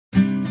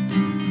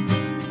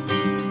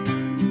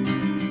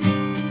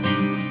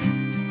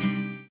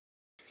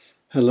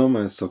Hello,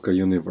 my soccer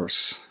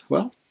universe.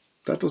 Well,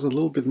 that was a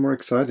little bit more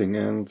exciting,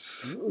 and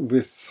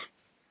with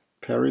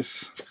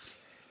Paris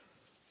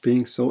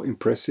being so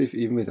impressive,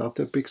 even without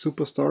their big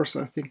superstars,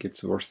 I think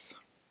it's worth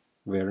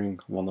wearing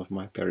one of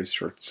my Paris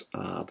shirts,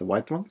 the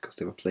white one, because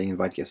they were playing in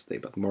white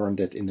yesterday, but more on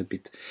that in a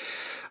bit.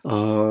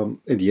 And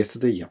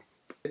yesterday, yeah,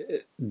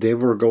 there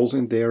were goals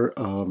in there,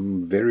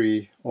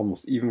 very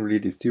almost evenly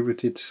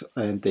distributed,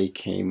 and they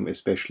came,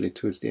 especially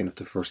towards the end of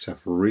the first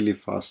half, really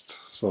fast.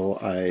 So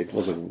it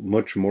was a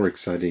much more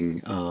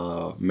exciting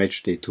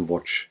match day to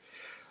watch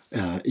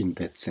in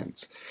that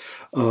sense.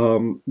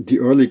 The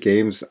early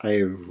games I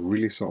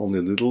really saw only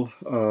a little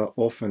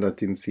of, and I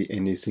didn't see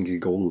any single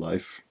goal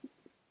live.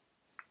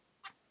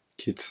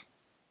 Kid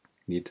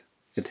need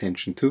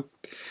attention too.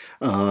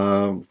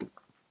 Um,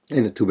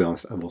 and to be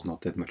honest, I was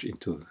not that much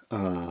into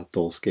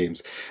those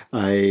games.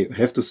 I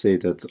have to say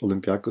that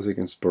Olympiacos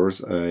against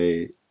Spurs,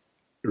 I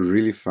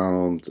really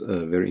found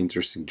a very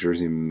interesting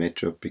jersey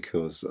matchup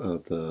because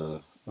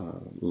the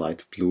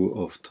light blue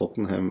of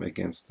Tottenham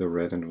against the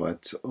red and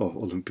white of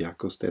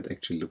Olympiacos, that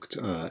actually looked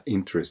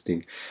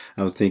interesting.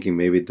 I was thinking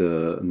maybe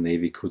the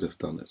navy could have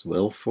done as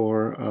well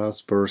for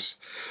Spurs,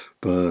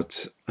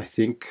 but I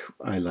think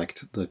I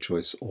liked the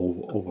choice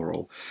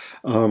overall.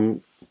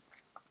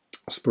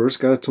 Spurs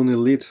got a 2-0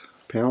 lead,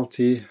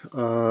 penalty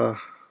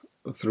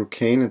through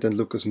Kane, and then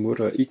Lucas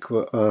Moura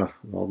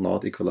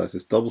not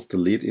equalizes, doubles the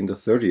lead in the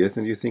 30th,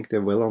 and you think they're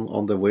well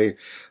on the way.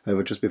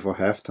 However, just before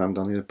halftime,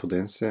 Daniel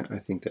Podence, I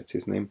think that's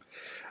his name,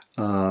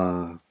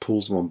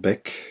 pulls one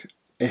back,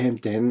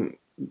 and then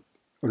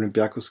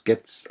Olympiacos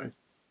gets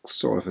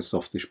sort of a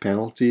softish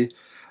penalty.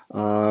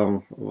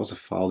 It was a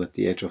foul at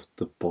the edge of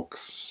the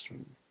box.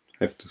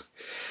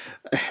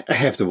 I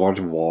have to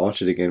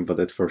watch it again, but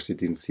at first it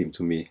didn't seem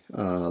to me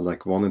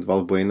like one, and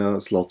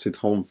Valbuena slots it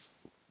home.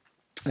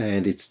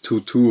 And it's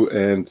 2-2,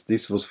 and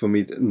this was for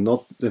me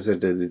not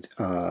necessarily that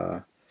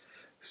it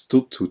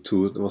stood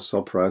 2-2. It was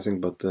surprising,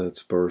 but the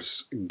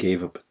Spurs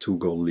gave up a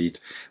 2-goal lead.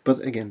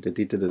 But again, they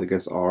did it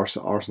against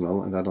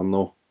Arsenal, and I don't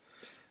know.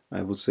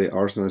 I would say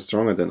Arsenal is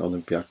stronger than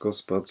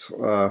Olympiacos, but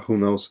who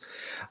knows?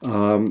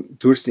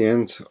 Towards the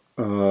end,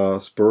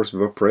 Spurs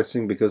were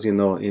pressing because, in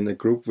a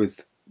group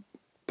with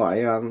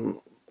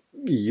Bayern,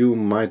 you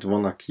might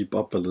want to keep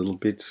up a little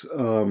bit.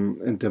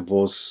 And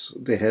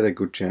they had a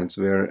good chance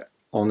where,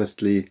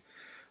 honestly,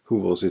 who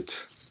was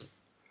it?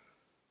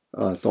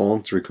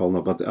 Don't recall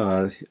now, but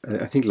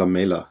I think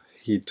Lamela.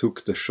 He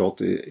took the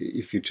shot.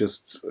 If you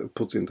just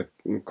put in the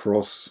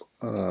cross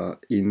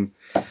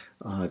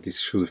this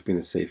should have been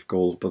a safe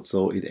goal. But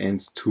so it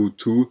ends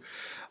 2-2.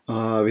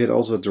 We had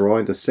also a draw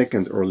in the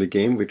second early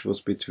game, which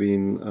was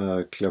between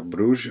Club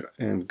Brugge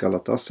and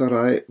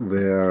Galatasaray,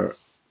 where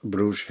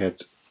Bruges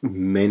had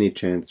many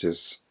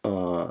chances.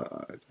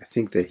 I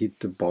think they hit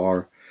the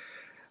bar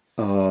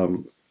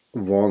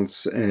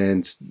once,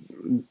 and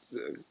a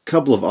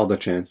couple of other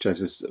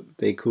chances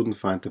they couldn't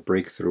find the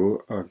breakthrough.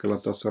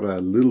 Galatasaray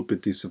a little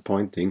bit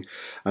disappointing.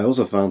 I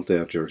also found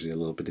their jersey a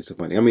little bit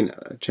disappointing. I mean,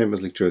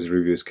 Champions League jersey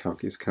review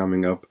is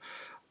coming up,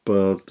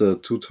 but the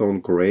two-tone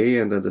grey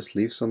and then the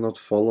sleeves are not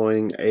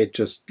following. It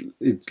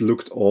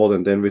looked odd,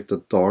 and then with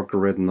the dark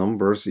red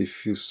numbers,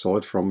 if you saw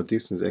it from a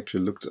distance, it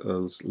actually looked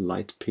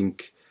light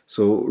pink.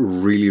 So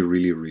really,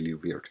 really, really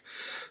weird.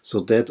 So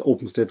that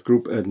opens that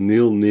group at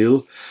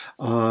 0-0.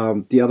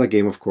 The other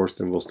game, of course,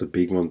 then was the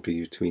big one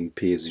between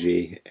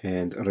PSG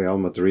and Real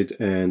Madrid,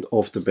 and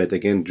off the bat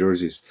again,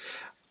 jerseys.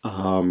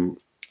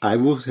 I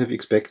would have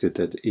expected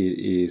that it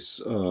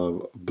is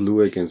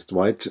blue against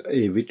white,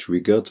 which we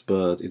got,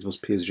 but it was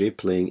PSG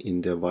playing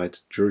in their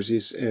white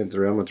jerseys and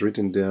Real Madrid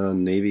in their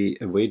navy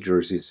away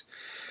jerseys.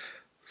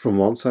 From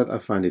one side, I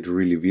find it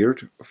really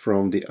weird.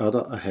 From the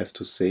other, I have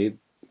to say,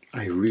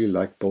 I really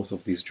like both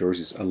of these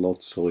jerseys a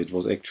lot, so it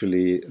was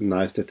actually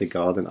nice that they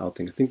got an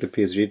outing. I think the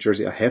PSG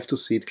jersey, I have to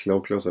see it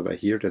close up. I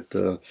hear that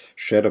the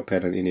shadow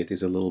pattern in it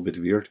is a little bit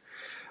weird.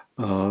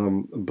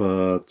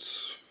 But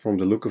from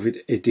the look of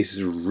it,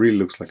 this really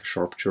looks like a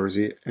sharp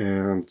jersey.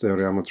 And the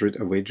Real Madrid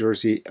away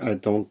jersey, I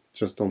don't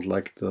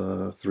like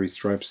the three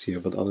stripes here,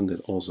 but other than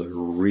that, also a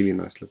really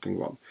nice looking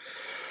one.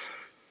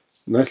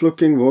 Nice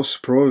looking was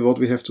probably what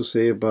we have to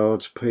say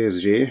about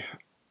PSG.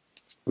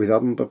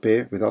 Without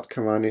Mbappe, without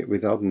Cavani,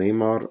 without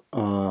Neymar,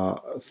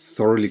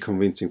 thoroughly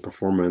convincing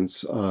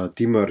performance.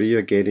 Di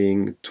Maria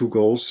getting 2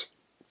 goals.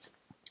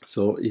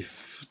 So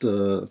if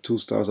the 2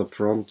 stars up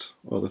front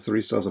or the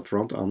 3 stars up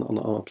front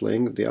are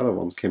playing, the other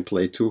one can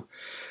play too.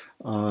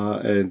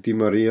 And Di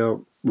Maria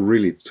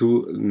really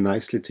 2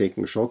 nicely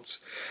taken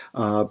shots.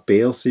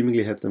 Bale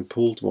seemingly had them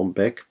pulled one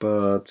back,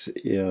 but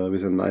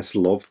with a nice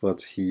lob,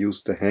 but he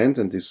used the hand,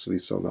 and this we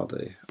saw now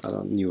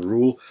a new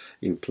rule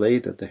in play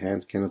that the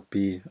hand cannot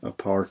be a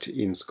part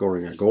in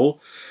scoring a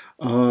goal.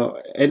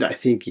 And I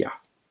think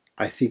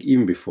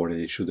even before that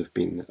it should have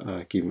been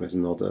given as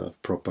not a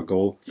proper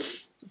goal.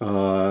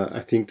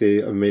 I think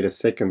they made a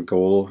second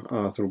goal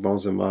through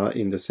Benzema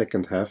in the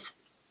second half.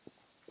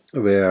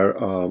 where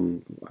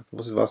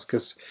was it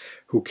Vasquez,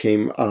 who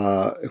came,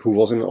 who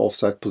was in an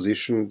offside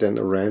position, then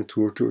ran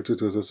to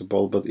the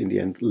ball, but in the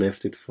end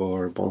left it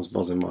for Bons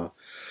Bozema,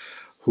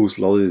 who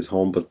slotted it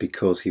home. But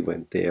because he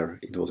went there,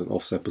 it was an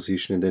offside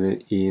position, and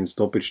then in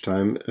stoppage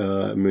time,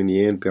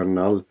 Meunier and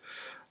Bernal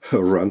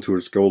run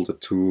towards goal, the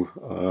two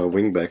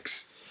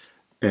wingbacks,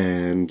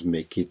 and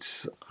make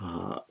it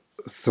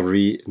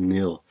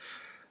 3-0.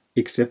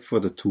 Except for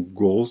the two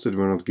goals that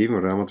were not given,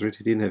 Real Madrid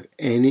didn't have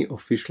any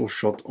official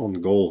shot on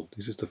goal.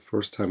 This is the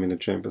first time in the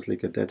Champions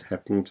League that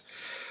happened.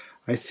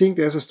 I think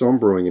there's a storm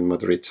brewing in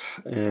Madrid,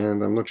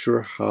 and I'm not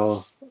sure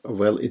how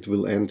well it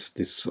will end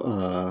this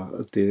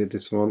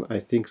this one. I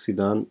think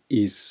Zidane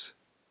is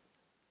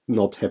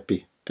not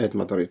happy at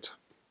Madrid,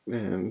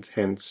 and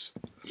hence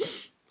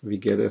we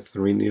get a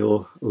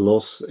 3-0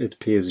 loss at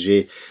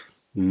PSG.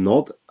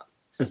 Not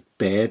a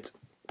bad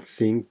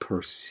thing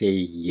per se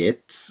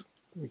yet,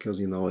 because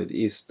you know it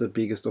is the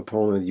biggest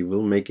opponent. You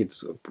will make it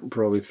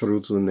probably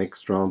through to the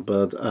next round,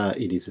 but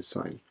it is a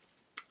sign.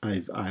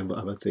 I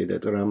would say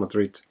that Real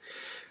Madrid,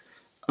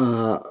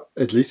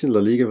 at least in La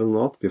Liga, will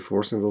not be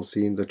forced, and we'll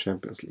see in the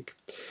Champions League.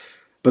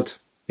 But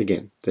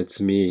again, that's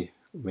me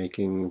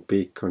making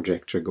big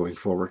conjecture going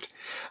forward.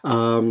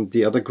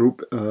 The other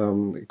group,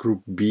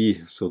 Group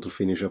B, so to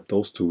finish up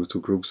those two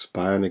groups,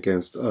 Bayern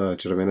against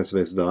Crvena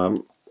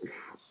Zvezda.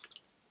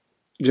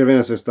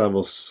 Crvena Zvezda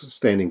was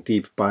standing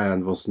deep.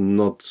 Bayern was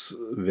not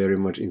very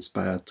much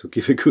inspired to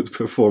give a good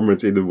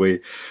performance in a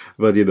way,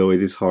 but you know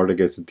it is hard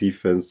against the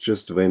defense.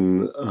 Just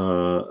when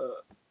Crvena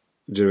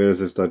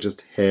Zvezda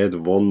just had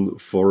one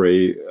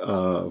foray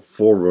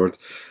forward,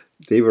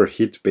 they were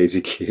hit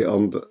basically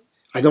on the,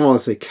 I don't want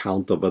to say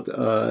counter, but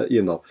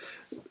you know,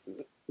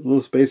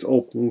 little space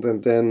opened,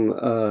 and then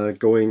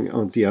going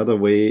on the other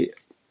way,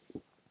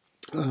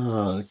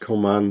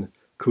 Coman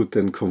could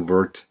then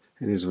convert,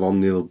 and it's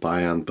 1-0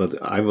 Bayern. But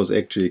I was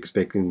actually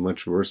expecting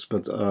much worse.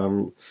 But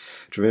Crvena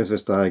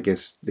Zvezda, I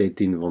guess they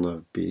didn't want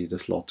to be the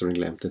slaughtering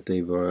lamb that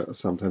they were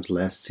sometimes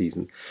last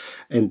season.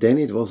 And then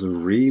it was a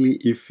really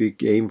iffy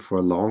game for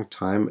a long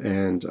time,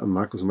 and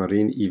Marcus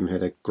Marin even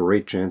had a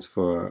great chance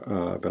for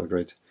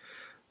Belgrade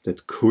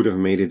that could have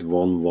made it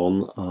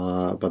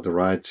 1-1, but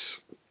right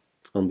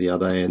on the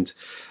other end,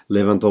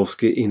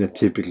 Lewandowski in a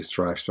typical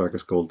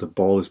striker's goal. The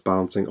ball is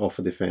bouncing off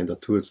a defender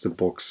towards the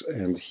box,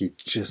 and he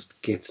just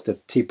gets the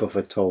tip of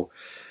a toe,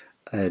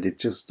 and it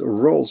just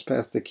rolls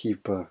past the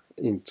keeper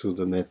into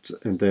the net.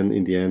 And then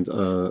in the end,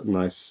 a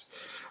nice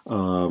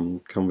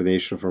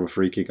combination from a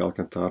free kick.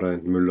 Alcantara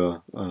and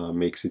Müller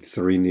makes it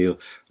 3-0.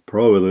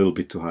 Probably a little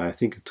bit too high. I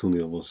think a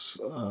 2-0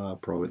 was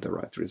probably the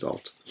right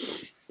result.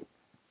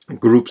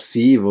 Group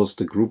C was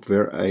the group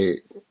where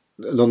I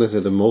don't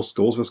necessarily the most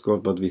goals were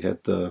scored, but we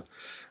had the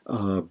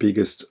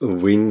biggest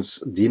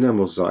wins.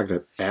 Dinamo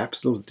Zagreb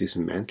absolutely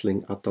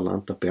dismantling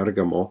Atalanta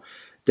Bergamo.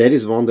 That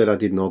is one that I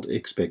did not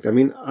expect. I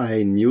mean,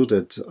 I knew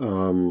that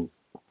Dinamo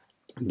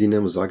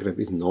Zagreb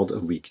is not a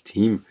weak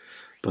team,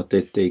 but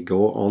that they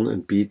go on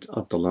and beat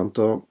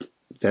Atalanta,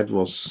 that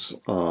was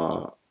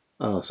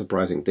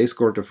surprising. They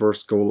scored the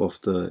first goal of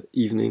the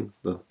evening,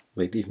 the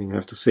late evening, I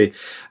have to say,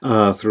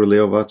 through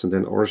Leo Watts, and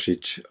then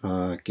Orsic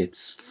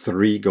gets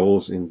 3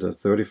 goals in the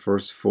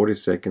 31st,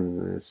 42nd,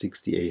 and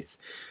 68th.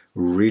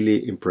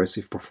 Really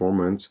impressive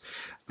performance.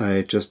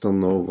 I just don't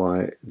know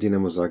why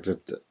Dinamo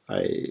Zagreb,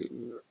 I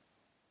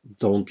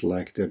don't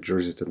like their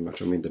jerseys that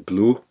much. I mean, the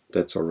blue,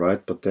 that's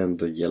alright, but then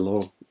the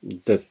yellow,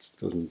 that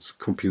doesn't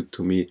compute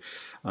to me.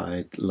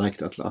 I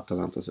liked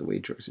Atalanta's away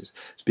jerseys.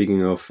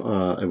 Speaking of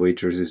away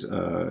jerseys,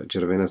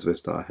 Crvena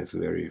Zvezda has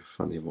very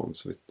funny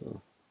ones with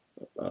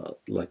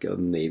like a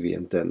navy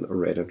and then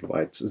red and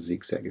white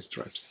zigzaggy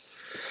stripes.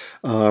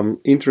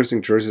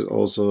 Interesting jerseys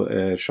also,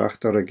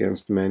 Shakhtar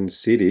against Man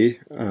City,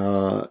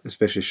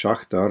 especially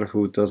Shakhtar,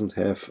 who doesn't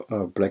have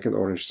black and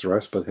orange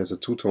stripes but has a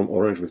two-tone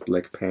orange with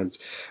black pants,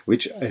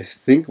 which I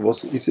think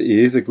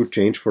is a good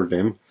change for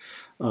them.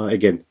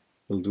 Again,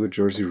 we'll do a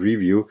jersey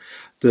review.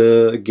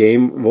 The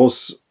game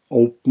was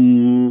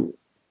open,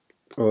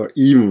 or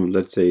even,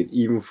 let's say,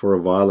 even for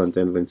a while, and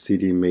then when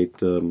City made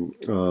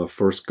the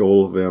first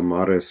goal where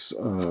Mahrez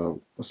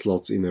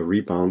slots in a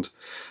rebound,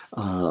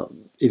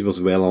 it was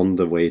well on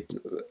the way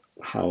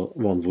how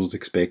one would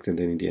expect, and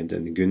then in the end,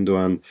 then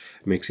Gündoğan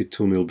makes it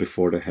 2-0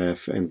 before the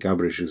half, and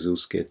Gabriel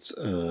Jesus gets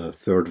a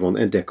third one,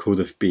 and there could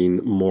have been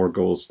more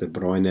goals, De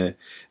Bruyne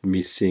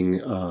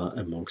missing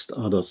amongst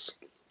others.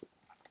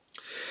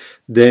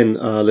 Then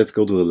let's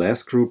go to the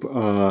last group,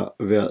 where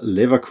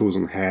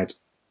Leverkusen had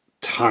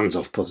tons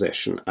of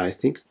possession. I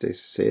think they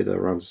said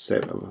around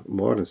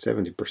more than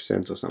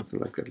 70% or something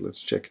like that.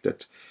 Let's check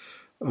that.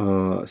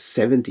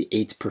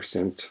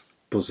 78%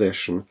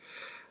 possession,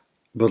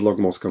 but Lok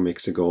Moscow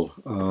makes a goal,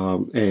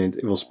 and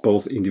it was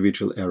both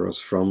individual errors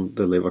from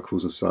the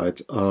Leverkusen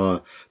side.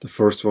 The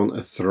first one,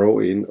 a throw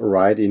in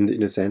right in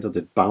the center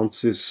that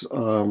bounces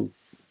from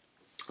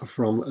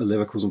a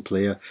Leverkusen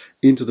player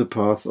into the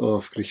path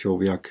of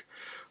Krychowiak,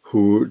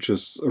 who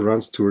just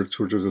runs towards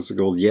the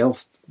goal,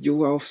 yells,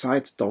 "You are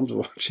offside, don't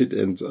watch it,"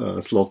 and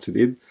slots it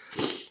in.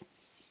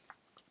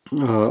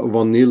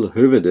 1-0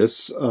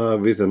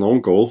 Hövedes with an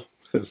own goal.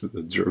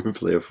 The German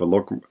player for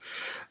Lok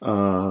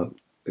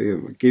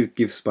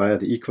gives Bayer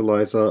the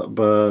equalizer,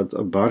 but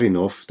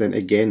Barinov then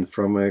again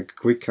from a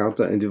quick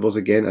counter, and it was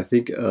again, I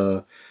think,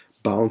 a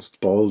bounced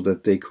ball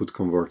that they could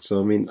convert.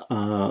 So I mean,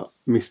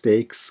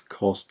 mistakes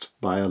cost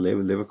Bayer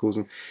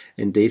Leverkusen,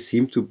 and they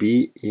seem to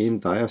be in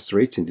dire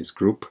straits in this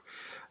group.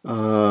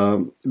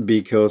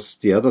 Because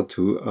the other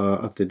two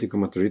are Atletico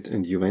Madrid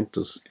and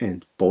Juventus,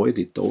 and boy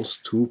did those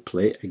two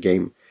play a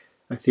game.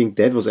 I think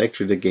that was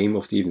actually the game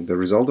of the evening. The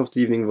result of the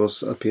evening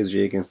was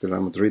PSG against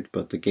Real Madrid,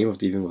 but the game of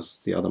the evening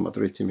was the other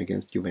Madrid team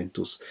against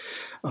Juventus.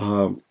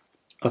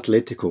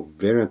 Atletico,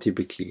 very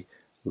untypically,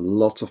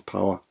 lots of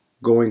power,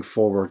 going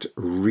forward,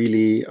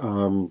 really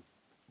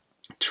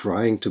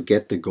trying to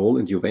get the goal,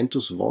 and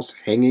Juventus was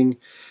hanging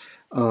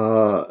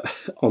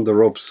on the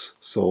ropes,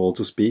 so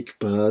to speak,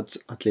 but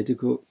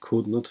Atletico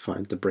could not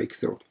find the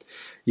breakthrough.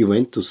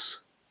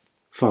 Juventus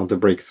found the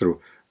breakthrough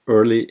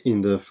early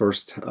in the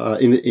first,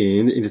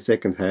 in the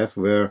second half,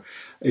 where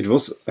it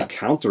was a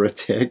counter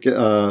attack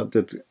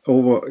that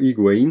over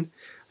Higuain,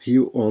 he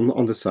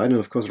on the side, and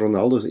of course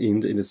Ronaldo's in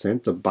the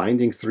center,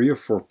 binding 3 or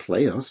 4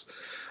 players.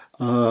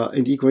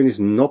 And Higuain is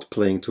not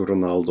playing to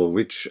Ronaldo,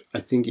 which I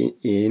think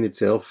in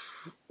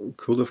itself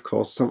could have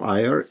caused some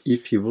ire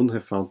if he wouldn't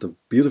have found the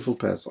beautiful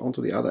pass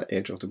onto the other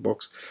edge of the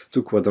box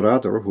to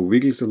Cuadrado, who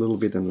wiggles a little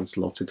bit and then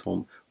slots it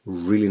home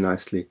really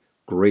nicely.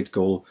 Great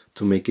goal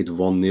to make it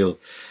 1-0.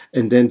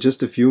 And then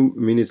just a few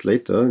minutes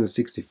later, in the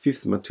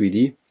 65th,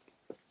 Matuidi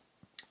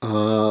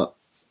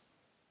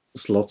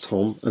slots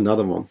home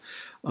another one.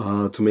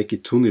 To make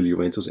it 2-0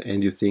 Juventus,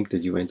 and you think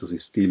that Juventus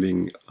is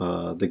stealing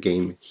the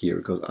game here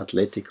because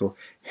Atletico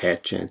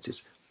had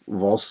chances.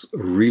 Was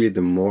really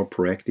the more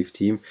proactive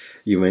team.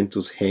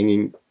 Juventus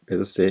hanging, let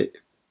us say,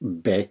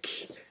 back,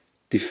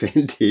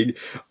 defending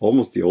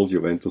almost the old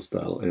Juventus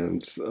style,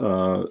 and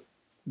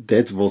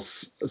that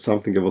was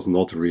something that was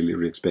not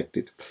really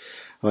expected.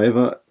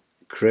 However,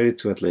 credit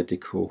to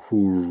Atletico,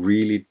 who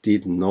really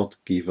did not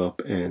give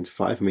up, and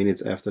 5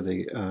 minutes after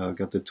they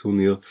got the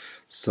 2-0,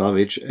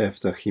 Savic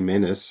after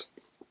Jimenez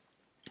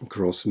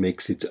cross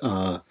makes it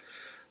 1-2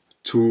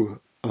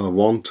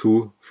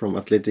 from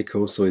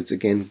Atletico, so it's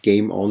again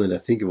game on, and I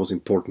think it was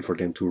important for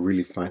them to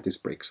really find this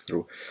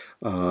breakthrough,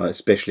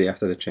 especially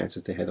after the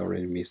chances they had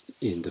already missed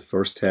in the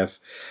first half.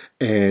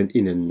 And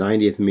in the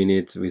 90th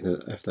minute,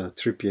 after a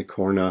Trippier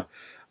corner,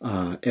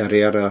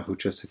 Herrera, who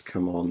just had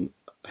come on,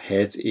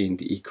 heads in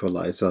the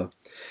equalizer.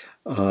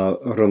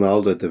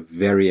 Ronaldo at the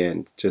very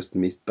end just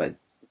missed by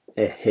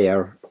a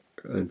hair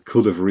and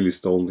could have really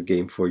stolen the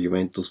game for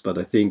Juventus, but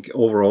I think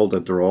overall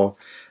the draw,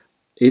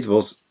 it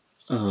was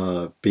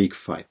a big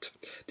fight.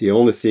 The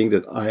only thing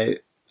that I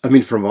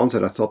mean, from one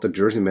side I thought the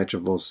jersey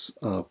matchup was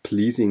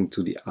pleasing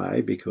to the eye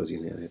because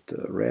you had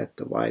the red,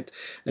 the white,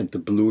 and the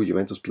blue.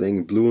 Juventus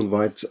playing blue and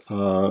white,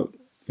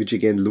 which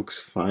again looks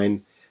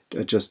fine.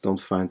 I just don't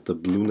find the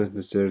blue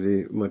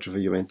necessarily much of a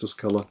Juventus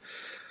color.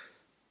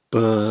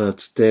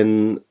 But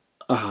then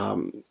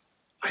I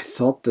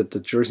thought that the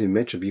jersey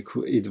matchup,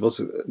 it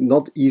was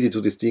not easy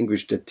to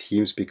distinguish the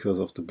teams because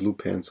of the blue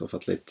pants of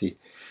Atleti.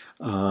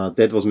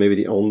 That was maybe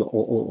the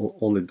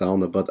only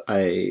downer, but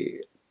I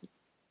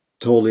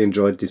totally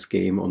enjoyed this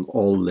game on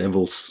all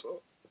levels.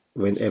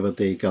 Whenever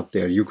they got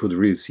there, you could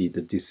really see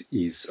that this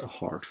is a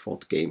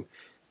hard-fought game.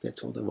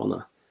 That's what I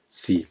wanna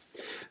see.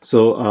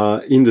 So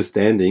in the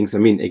standings, I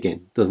mean,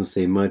 again, doesn't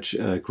say much.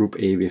 Group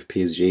A, we have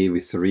PSG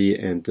with 3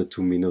 and the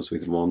 2 minnows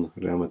with 1,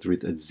 Real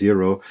Madrid at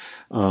 0.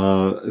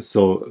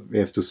 So we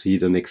have to see.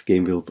 The next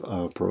game will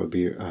probably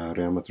be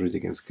Real Madrid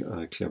against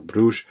Club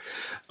Brugge.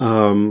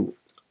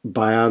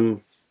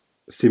 Bayern,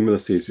 similar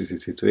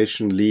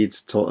situation.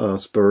 Leeds,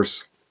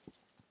 Spurs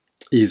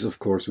is, of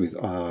course, with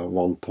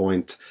 1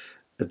 point.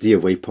 The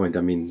away point,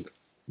 I mean,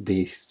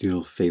 they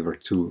still favor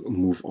to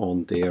move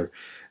on there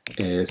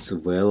as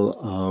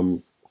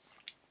well.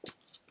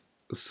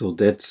 So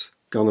that's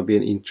gonna be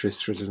an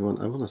interesting one.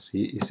 I wanna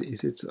see,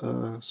 is it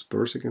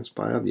Spurs against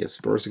Bayern? Yes,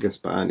 Spurs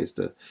against Bayern is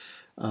the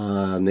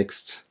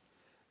next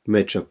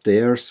matchup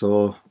there.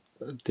 So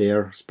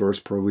there, Spurs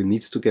probably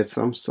needs to get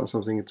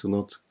something to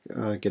not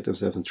get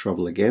themselves in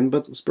trouble again.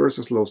 But Spurs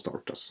are slow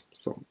starters,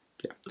 so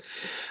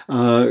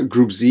yeah.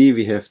 Group Z,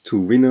 we have 2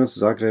 winners,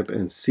 Zagreb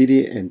and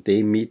City, and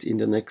they meet in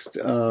the next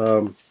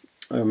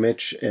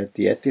match at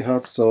the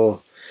Etihad.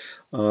 So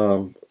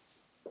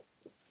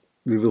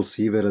we will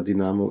see whether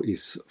Dinamo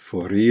is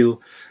for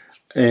real.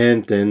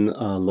 And then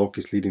Lok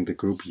is leading the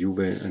group, Juve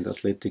and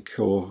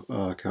Atletico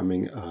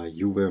coming.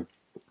 Juve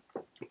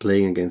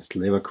playing against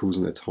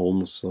Leverkusen at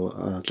home, so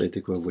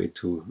Atletico away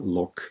to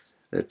Lok.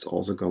 That's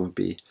also going to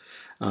be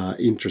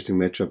interesting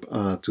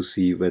matchup to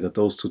see whether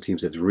those two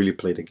teams that really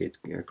played a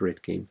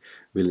great game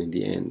will in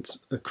the end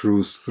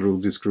cruise through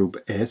this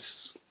group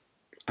as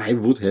I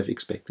would have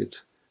expected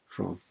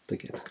from the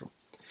get-go.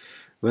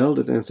 Well,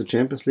 that ends the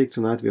Champions League.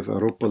 Tonight we have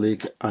Europa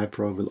League. I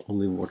probably will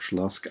only watch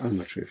LASK. I'm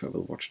not sure if I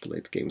will watch the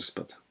late games,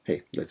 but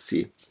hey, let's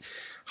see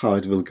how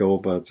it will go.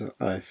 But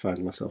I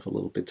find myself a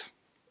little bit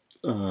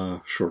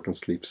short on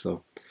sleep,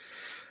 so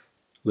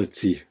let's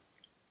see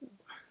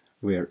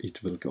where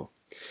it will go.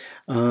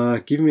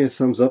 Give me a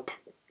thumbs up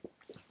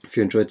if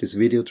you enjoyed this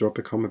video. Drop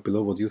a comment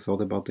below what you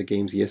thought about the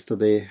games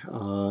yesterday,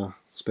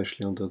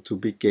 especially on the two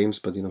big games,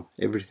 but you know,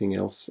 everything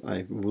else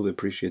I would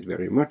appreciate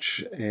very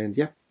much. And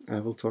yeah, I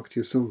will talk to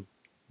you soon.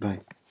 Bye.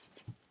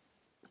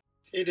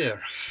 Hey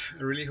there,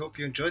 I really hope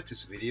you enjoyed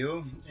this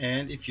video,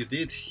 and if you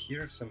did,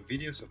 here are some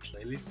videos or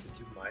playlists that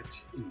you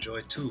might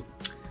enjoy too.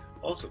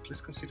 Also,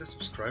 please consider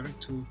subscribing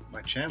to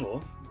my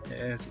channel,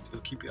 as it will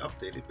keep you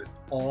updated with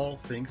all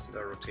things that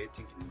are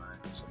rotating in my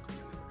soccer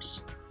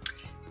universe.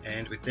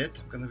 And with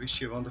that, I'm gonna wish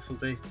you a wonderful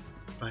day.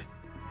 Bye.